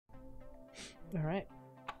Alright.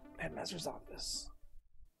 Headmaster's office.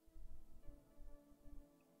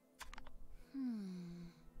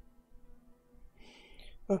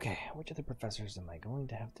 Okay, which of the professors am I going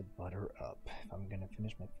to have to butter up? If I'm gonna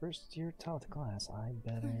finish my first year taught class, I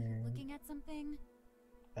better... Looking at something?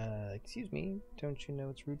 Excuse me, don't you know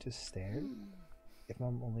it's rude to stare? If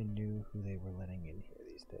Mom only knew who they were letting in here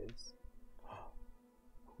these days.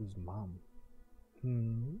 Who's Mom?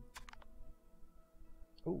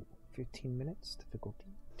 Oh, 15 minutes,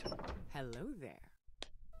 difficulty 2. Hello there.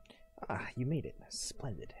 Ah, you made it.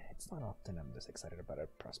 Splendid. It's not often I'm this excited about a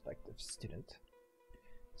prospective student.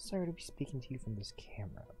 Sorry to be speaking to you from this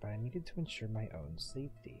camera, but I needed to ensure my own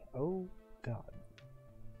safety. Oh, God.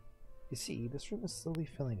 You see, this room is slowly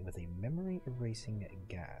filling with a memory-erasing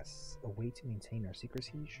gas, a way to maintain our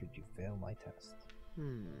secrecy should you fail my test.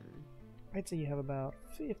 I'd say you have about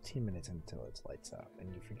 15 minutes until it's lights out, and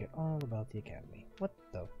you forget all about the academy. What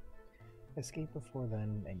the? Escape before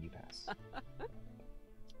then, and you pass.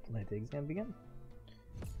 Let the exam begin.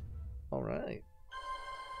 Alright.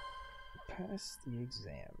 Pass the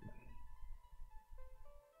exam.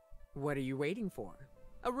 What are you waiting for?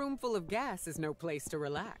 A room full of gas is no place to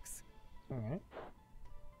relax. Alright.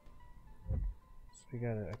 So we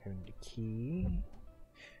got a key.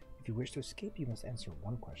 If you wish to escape, you must answer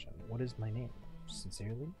one question. What is my name?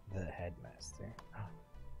 Sincerely, the headmaster.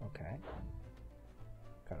 Okay.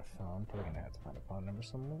 Got a phone. Probably gonna have to find a phone number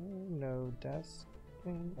somewhere. No desk.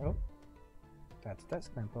 Oh. That's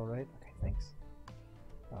desk info, right? Okay, thanks.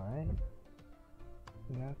 Alright.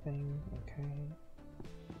 Nothing. Okay.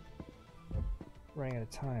 Running out of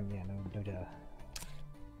time. Yeah, no duh.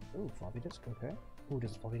 Ooh, floppy disk. Okay. Ooh,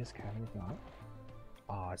 does the floppy disk have anything on it?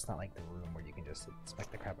 Oh, it's not like the room where you can just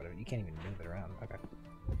inspect the crap out of it. You can't even move it around. Okay.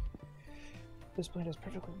 This plant is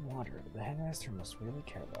perfectly watered. The headmaster must really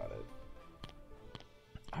care about it.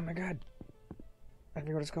 Oh my god. I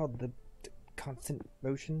forget what it's called. The constant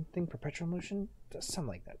motion thing? Perpetual motion? Something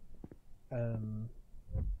like that.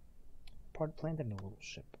 Part planted in a little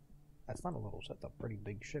ship. That's not a little ship, that's a pretty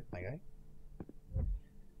big ship, my guy.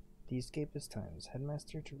 The escapist times.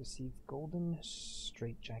 Headmaster to receive Golden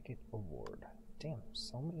Straitjacket Award. Damn,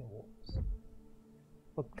 so many awards.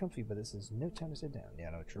 Look comfy, but this is no time to sit down. Yeah,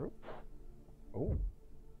 no, true. Oh,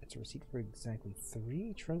 it's a receipt for exactly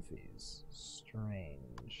 3 trophies.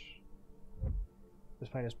 Strange. This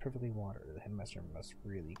plant is perfectly watered. The headmaster must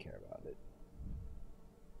really care about it.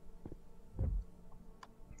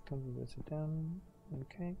 Comfy, but sit down.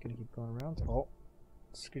 Okay, gonna keep going around. Oh,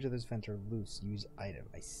 screws of this vent are loose. Use item.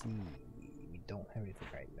 I see. We don't have anything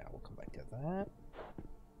right now. We'll come back to that.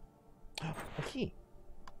 A key.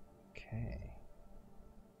 Okay.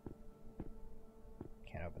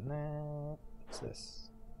 Can't open that. What's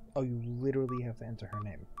this? Oh, you literally have to enter her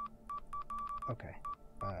name. Okay.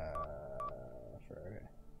 Okay.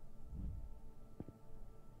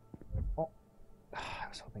 Oh. I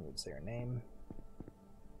was hoping it would say her name.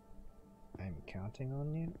 I'm counting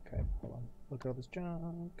on you. Okay, hold on. Look at all this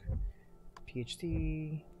junk.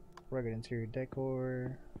 PhD. Rugged interior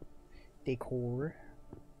decor.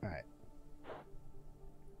 Alright.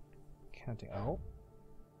 Counting. Oh.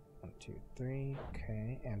 1, 2, 3.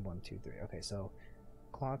 Okay. And 1, 2, 3. Okay, so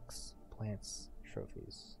clocks, plants,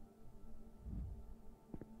 trophies.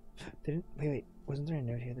 Wait. Wasn't there a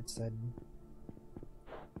note here that said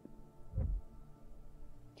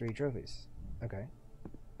 3 trophies? Okay.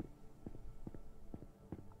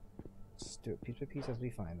 Let's do it piece by piece as we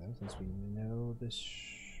find them, since we know this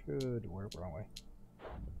should work. Wrong way.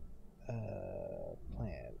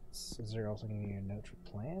 Plants. Is there also going to be a note for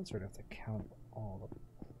plants, or do I have to count all the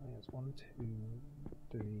plants? 1,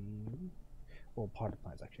 2, 3. Well, potted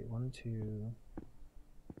plants actually. 1, 2.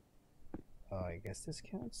 I guess this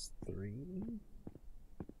counts 3.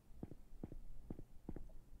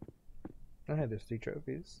 Okay, there's 3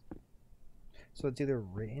 trophies. So it's either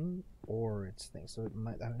written or it's things. So it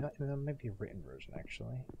might be a written version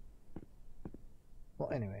actually. Well,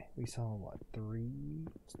 anyway, we saw what, 3?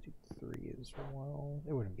 Let's do 3 as well.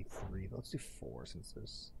 It wouldn't be 3, but let's do 4 since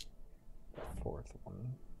there's the 4th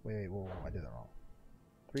one. Wait, whoa, I did that wrong.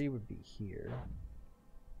 3 would be here,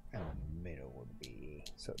 and the middle would be,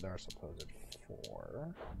 so there are supposed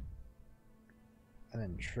 4, and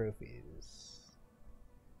then trophies.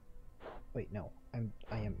 Wait, no,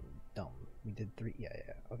 I am dumb. We did 3. Yeah.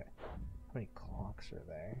 Okay. How many clocks are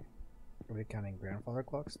there? Are we counting grandfather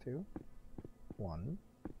clocks too? 1.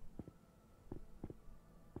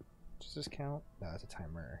 Does this count? No, that's a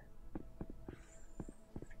timer.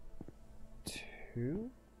 2.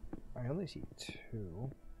 I only see 2.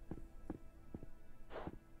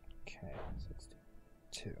 Okay, so let's do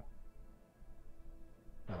 2.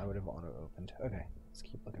 No, that would have auto-opened. Okay, let's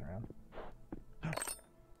keep looking around.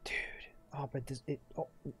 Dude. Oh, but this... Oh,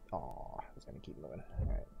 I was gonna keep moving.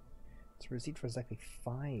 Alright. It's a receipt for exactly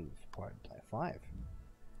 5 part play. 5.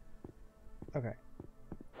 Okay.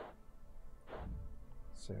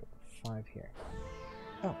 So, 5 here.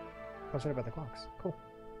 Oh, I was right about the clocks. Cool.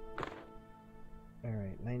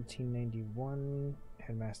 Alright, 1991,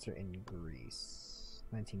 Headmaster in Greece.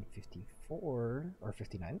 1954, or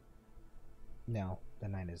 59? No, the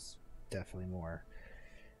 9 is definitely more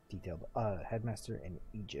detailed. Headmaster in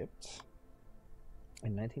Egypt.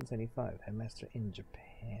 In 1975, Headmaster in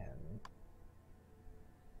Japan.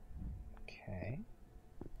 Okay.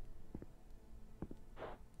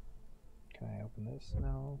 Can I open this?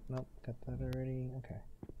 No. Nope, got that already. Okay.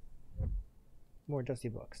 More dusty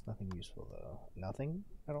books. Nothing useful, though. Nothing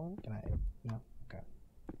at all? Can I? No? Okay.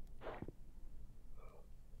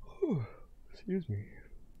 Excuse me.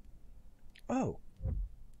 Oh!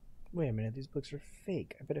 Wait a minute, these books are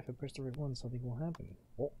fake. I bet if I press the right one, something will happen.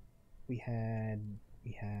 Oh, we had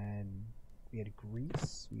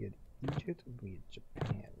Greece, we had Egypt, and we had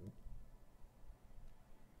Japan.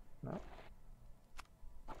 No?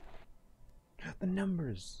 The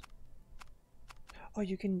numbers! Oh,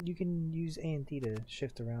 you can use A and D to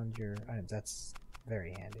shift around your items. That's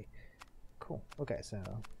very handy. Cool. Okay, so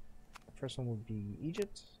the first one would be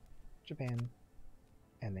Egypt, Japan,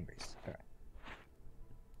 and then Greece. Alright.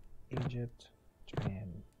 Egypt,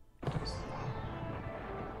 Japan, Greece.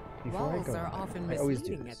 Walls are often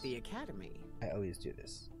misleading at the academy. I always do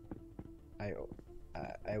this. I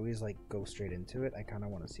always like go straight into it. I kind of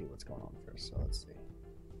want to see what's going on first, so let's see.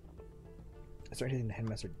 Is there anything the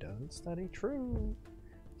headmaster doesn't study? True.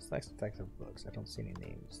 Selects the text of books. I don't see any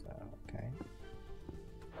names though. Okay.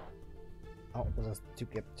 Oh, was that 2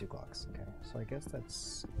 clocks. Okay, so I guess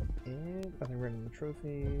that's it. Nothing written in the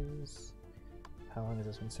trophies. How long is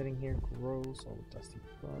this one sitting here? Gross. All the dusty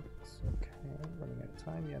books. Okay, running out of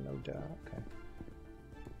time. Yeah, no doubt. Okay.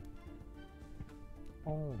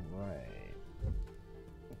 Alright.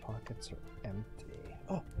 The pockets are empty.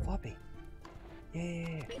 Oh, floppy.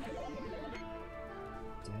 Yeah.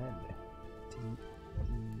 Dead.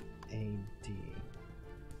 D-E-A-D.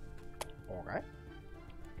 Alright.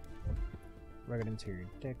 Rugged interior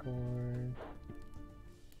decor.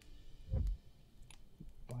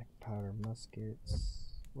 Black powder muskets.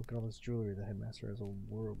 Look at all this jewelry. The headmaster has a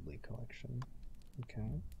worldly collection.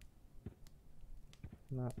 Okay.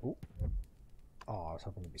 Not. Ooh. Oh, I was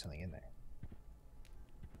hoping there'd be something in there.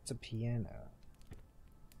 It's a piano.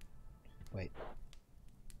 Wait.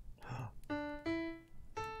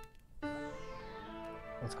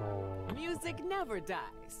 Let's go. Music never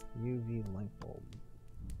dies. UV light bulb.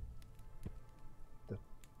 The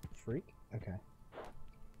freak? Okay.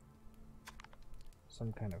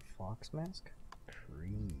 Some kind of fox mask?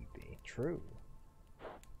 Creepy. True.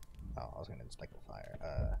 Oh, I was gonna inspect the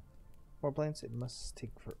fire. More plants. It must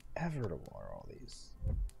take forever to water all these.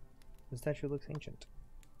 The statue looks ancient.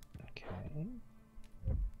 Okay.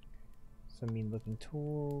 Some mean looking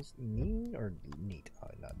tools. Mean or neat?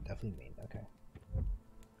 Oh, no, definitely mean. Okay.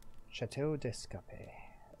 Chateau d'Escape.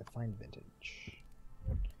 A fine vintage.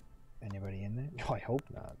 Anybody in there? Oh, I hope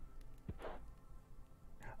not.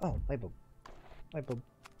 Oh, light bulb. Light bulb.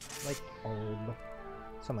 Light bulb.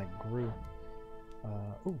 Something like Gru.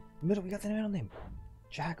 Ooh, middle. We got the middle name.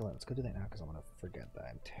 Jacqueline. Let's go do that now because I'm gonna forget that.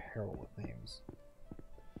 I'm terrible with names.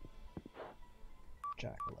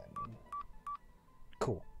 Jacqueline.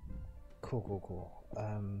 Cool. Cool.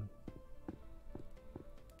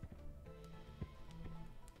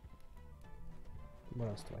 What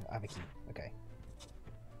else do I have? A key. Okay.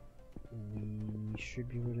 We should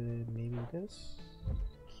be able to maybe this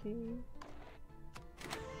key.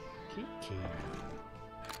 Key.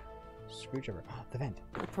 Screwdriver. Oh, the vent.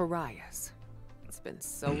 Pariahs. It's been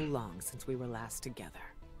so long since we were last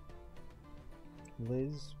together.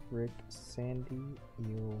 Liz, Rick, Sandy,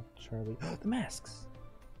 Eel, Charlie. The masks.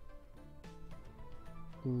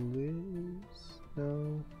 Liz,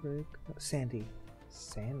 no, Rick, no. Sandy.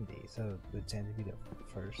 So would Sandy be the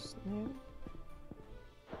first name?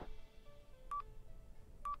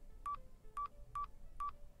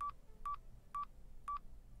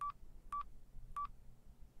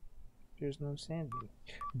 There's no Sandy.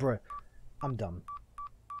 Bruh, I'm dumb.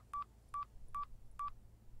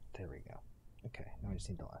 There we go. Okay, now we just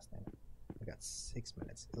need the last name. We got 6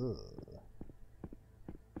 minutes. Ugh.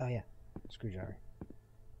 Oh yeah, screwdriver.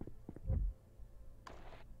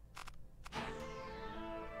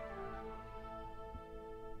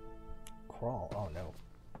 Crawl. Oh no.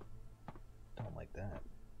 Don't like that.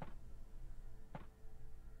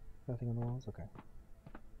 Nothing on the walls? Okay.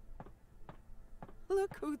 Look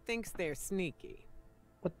Look who thinks they're sneaky.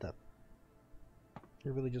 What the?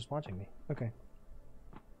 You're really just watching me. Okay.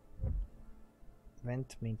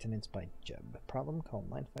 Vent maintenance by Jeb. Problem, call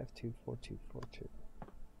 952-4242.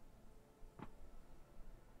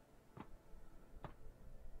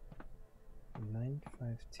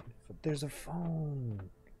 There's a phone.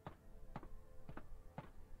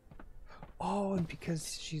 Oh, and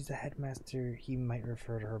because she's the headmaster, he might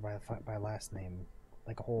refer to her by last name,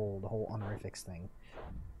 like the whole honorifics thing.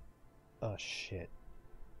 Oh shit.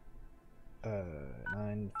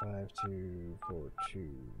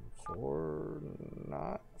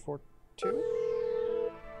 952-4242.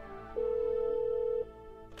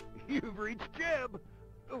 You've reached Jeb.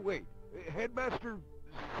 Oh, wait, Headmaster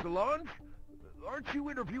Solange? Aren't you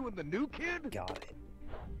interviewing the new kid? Got it.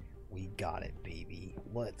 We got it, baby.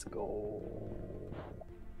 Let's go.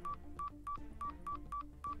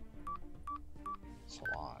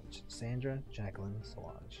 Solange. Sandra, Jacqueline,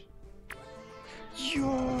 Solange.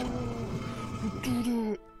 Yo! You did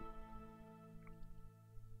it!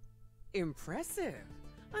 Impressive.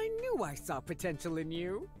 I knew I saw potential in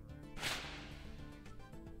you.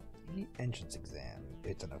 The entrance exam.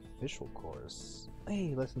 It's an official course.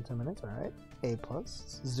 Hey, less than 10 minutes, alright. A+,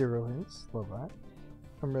 0 hints, love that.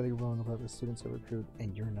 I'm really wrong about the students I recruit,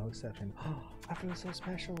 and you're no exception. I feel so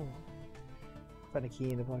special. Find a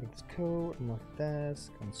key in the pocket of this coat, unlock the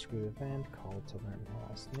desk, unscrew the vent, call to learn her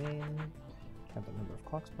last name, count the number of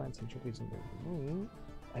clocks, plants, and trophies in the room.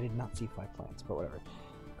 I did not see 5 plants, but whatever.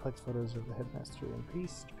 Collect photos of the headmaster and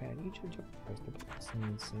priest, Japan and Egypt, press the buttons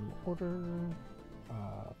in the same order.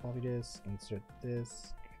 Floppy disk, insert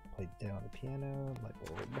disc, play down on the piano, light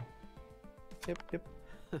bulb. Yep.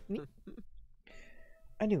 Neat.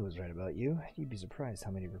 I knew it was right about you. You'd be surprised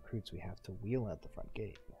how many recruits we have to wheel out the front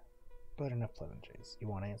gate. But enough pleasantries. You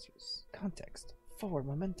want answers. Context. Forward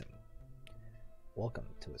momentum. Welcome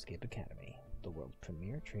to Escape Academy, the world's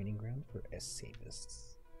premier training ground for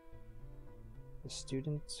escapists. The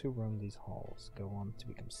students who roam these halls go on to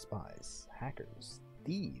become spies, hackers,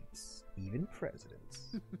 thieves, even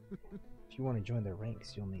presidents. If you want to join their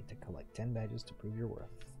ranks, you'll need to collect 10 badges to prove your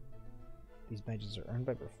worth. These badges are earned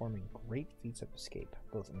by performing great feats of escape,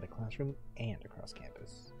 both in the classroom and across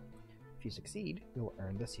campus. If you succeed, you'll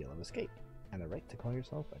earn the Seal of Escape, and the right to call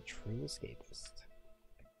yourself a true escapist.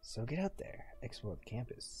 So get out there, explore the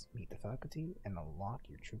campus, meet the faculty, and unlock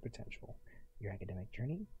your true potential. Your academic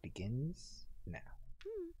journey begins now.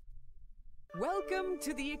 Welcome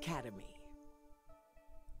to the Academy.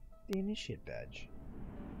 The Initiate Badge.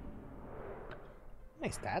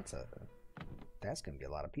 Nice, that's gonna be a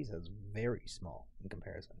lot of pieces. Very small in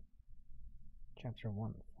comparison. Chapter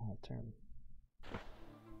 1, Fall Term.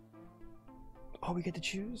 Oh, we get to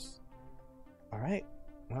choose? Alright,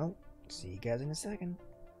 well, see you guys in a second.